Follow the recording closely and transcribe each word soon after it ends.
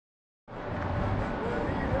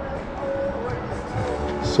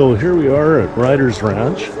So here we are at Riders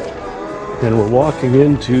Rach, and we're walking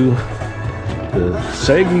into the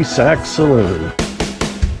Saggy Sack Saloon.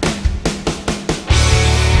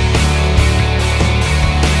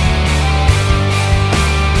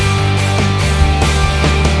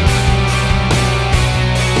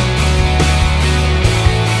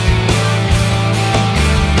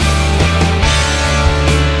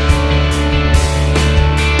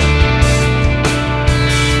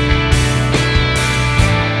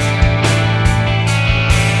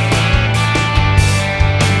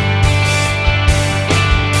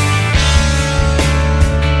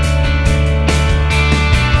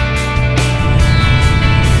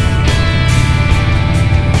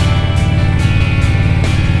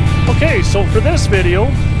 Okay, so for this video,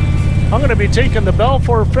 I'm going to be taking the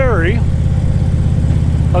Balfour ferry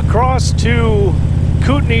across to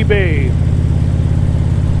Kootenay Bay.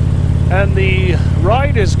 And the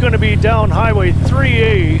ride is going to be down Highway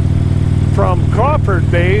 3A from Crawford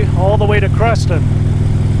Bay all the way to Creston.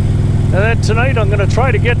 And then tonight I'm going to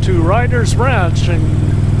try to get to Riders Rach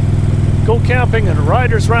and go camping at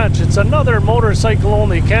Riders Rach. It's another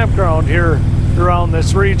motorcycle-only campground here around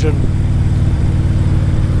this region.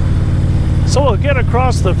 So we'll get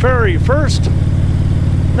across the ferry first,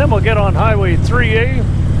 then we'll get on Highway 3A.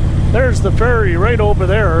 There's the ferry right over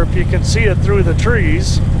there, if you can see it through the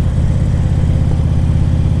trees.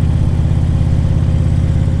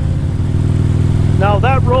 Now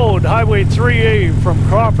that road, Highway 3A from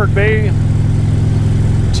Crawford Bay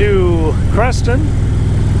to Creston,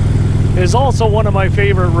 is also one of my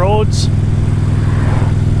favorite roads.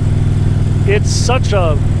 It's such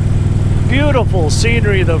a beautiful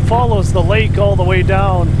scenery that follows the lake all the way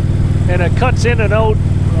down, and it cuts in and out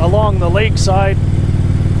along the lakeside.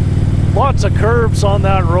 Lots of curves on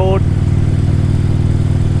that road.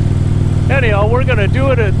 Anyhow, we're gonna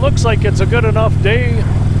do it. It looks like it's a good enough day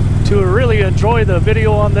to really enjoy the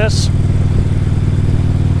video on this.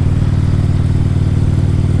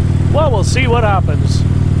 Well, we'll see what happens.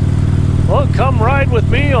 Well, come ride with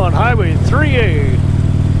me on Highway 3A.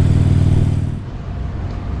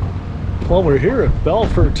 Well, we're here at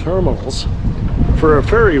Balfour Terminals for a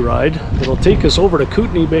ferry ride that'll take us over to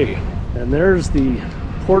Kootenay Bay. And there's the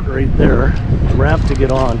port right there, the ramp to get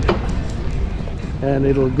on. And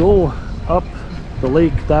it'll go up the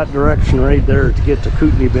lake that direction right there to get to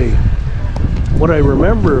Kootenay Bay. What I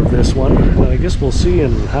remember of this one, and I guess we'll see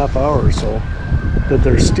in a half hour or so, that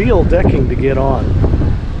there's steel decking to get on.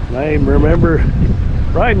 And I remember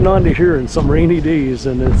riding onto here in some rainy days,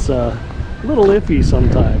 and it's a little iffy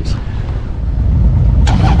sometimes.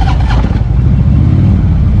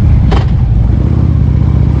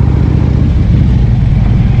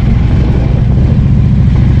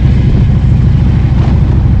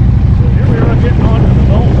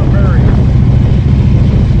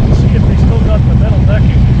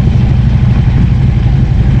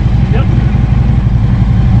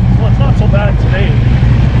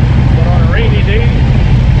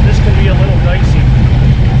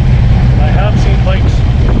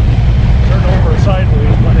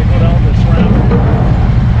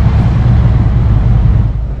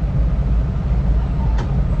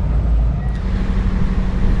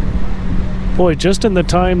 Boy, just in the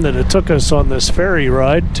time that it took us on this ferry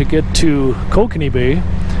ride to get to Kootenay Bay,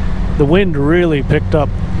 the wind really picked up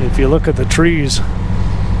if you look at the trees.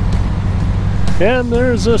 And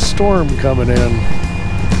there's a storm coming in.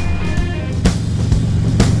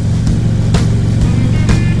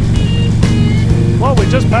 Well, we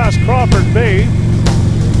just passed Crawford Bay.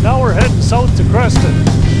 Now we're heading south to Creston.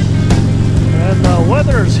 And the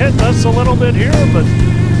weather's hitting us a little bit here, but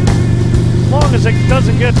as long as it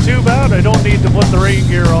doesn't get too bad, I don't need to put the rain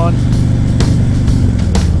gear on.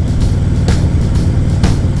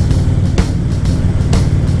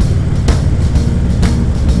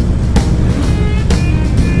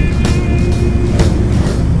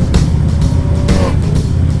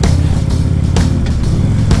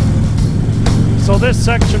 So this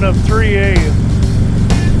section of 3A,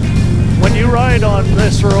 when you ride on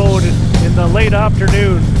this road in the late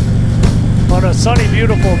afternoon on a sunny,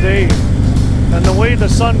 beautiful day, and the way the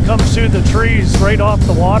sun comes through the trees right off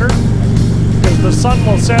the water, because the sun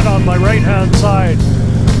will set on my right hand side,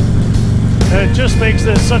 and it just makes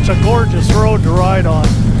this such a gorgeous road to ride on.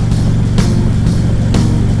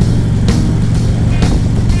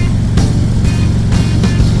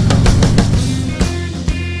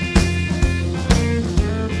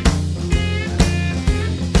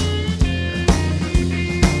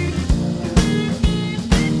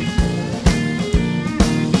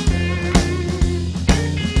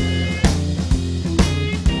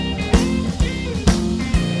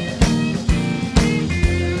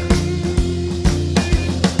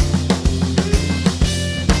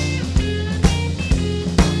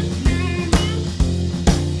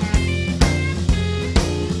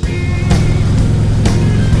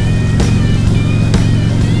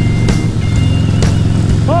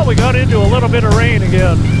 got into a little bit of rain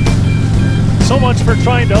again. So much for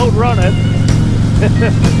trying to outrun it.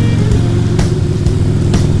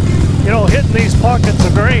 You know, hitting these pockets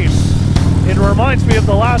of grain. It reminds me of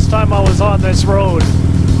the last time I was on this road.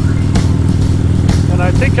 And I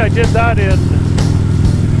think I did that in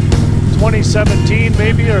 2017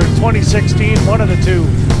 maybe, or 2016, one of the two.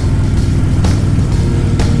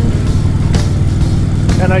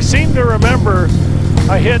 And I seem to remember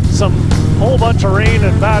I hit some whole bunch of rain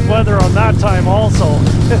and bad weather on that time also.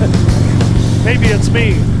 Maybe it's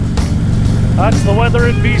me. That's the weather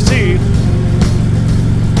in BC.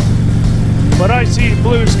 But I see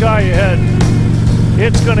blue sky ahead.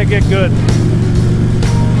 It's gonna get good.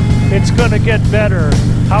 It's gonna get better.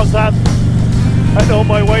 How's that? I know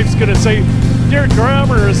my wife's gonna say, your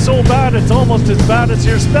grammar is so bad, it's almost as bad as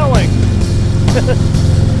your spelling.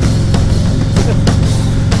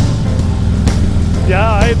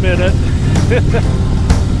 Yeah, I admit it.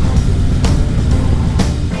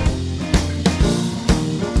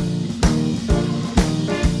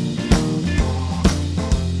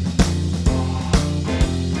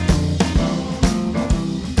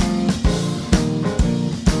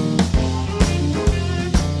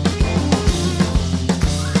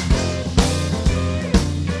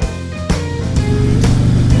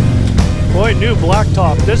 Boy, new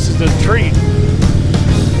blacktop, this is a treat.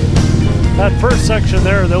 That first section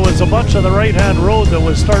there was a bunch of the right-hand road that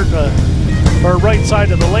was starting to, or right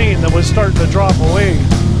side of the lane that was starting to drop away.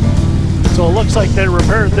 So it looks like they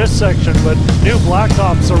repaired this section, but new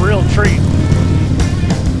blacktop's a real treat.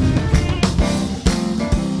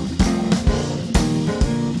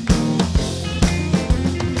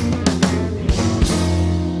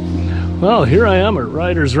 Well, here I am at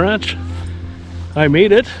Riders Rach. I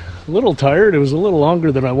made it. A little tired. It was a little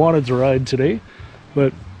longer than I wanted to ride today,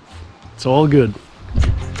 but it's all good.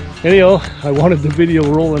 Anyhow, I wanted the video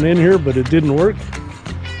rolling in here, but it didn't work.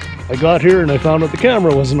 I got here and I found out the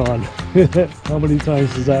camera wasn't on. How many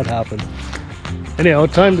times does that happen? Anyhow,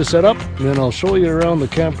 time to set up, and then I'll show you around the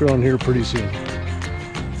campground here pretty soon.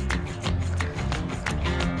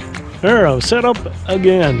 There, I was set up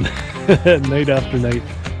again. Night after night.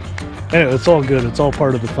 Anyway, it's all good. It's all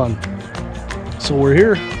part of the fun. So we're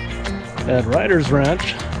here at Riders Rach,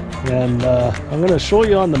 and I'm going to show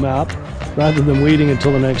you on the map, rather than waiting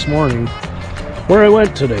until the next morning, where I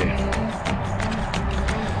went today.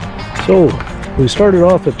 So we started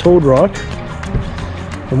off at Toad Rock,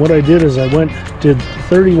 and what I did is I did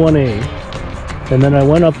 31A, and then I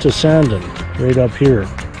went up to Sandon, right up here.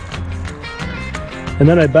 And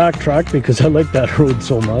then I backtracked because I like that road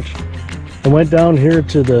so much. I went down here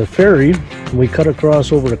to the ferry, and we cut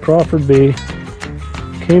across over to Crawford Bay,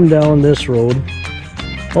 came down this road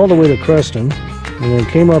all the way to Creston, and then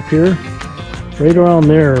came up here. Right around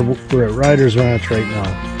there, we're at Riders Rach right now.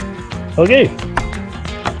 Okay,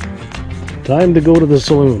 time to go to the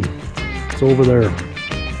saloon. It's over there.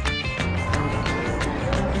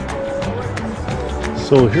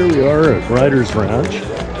 So here we are at Riders Rach,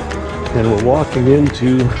 and we're walking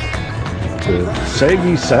into the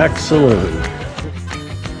Saggy Sack Saloon.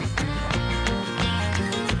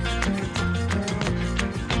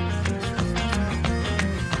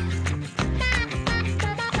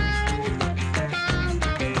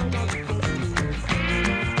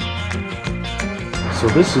 So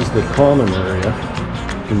this is the common area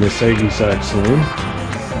in the Saggy Sack Saloon.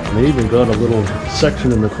 And they even got a little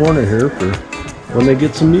section in the corner here for when they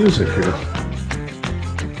get some music here.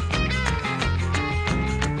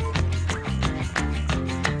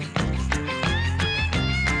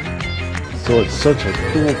 So it's such a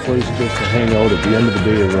cool place just to hang out at the end of the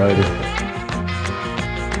day of riding.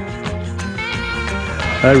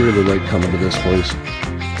 I really like coming to this place.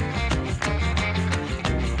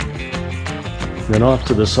 Then off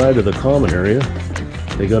to the side of the common area,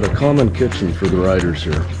 they got a common kitchen for the riders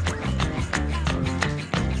here.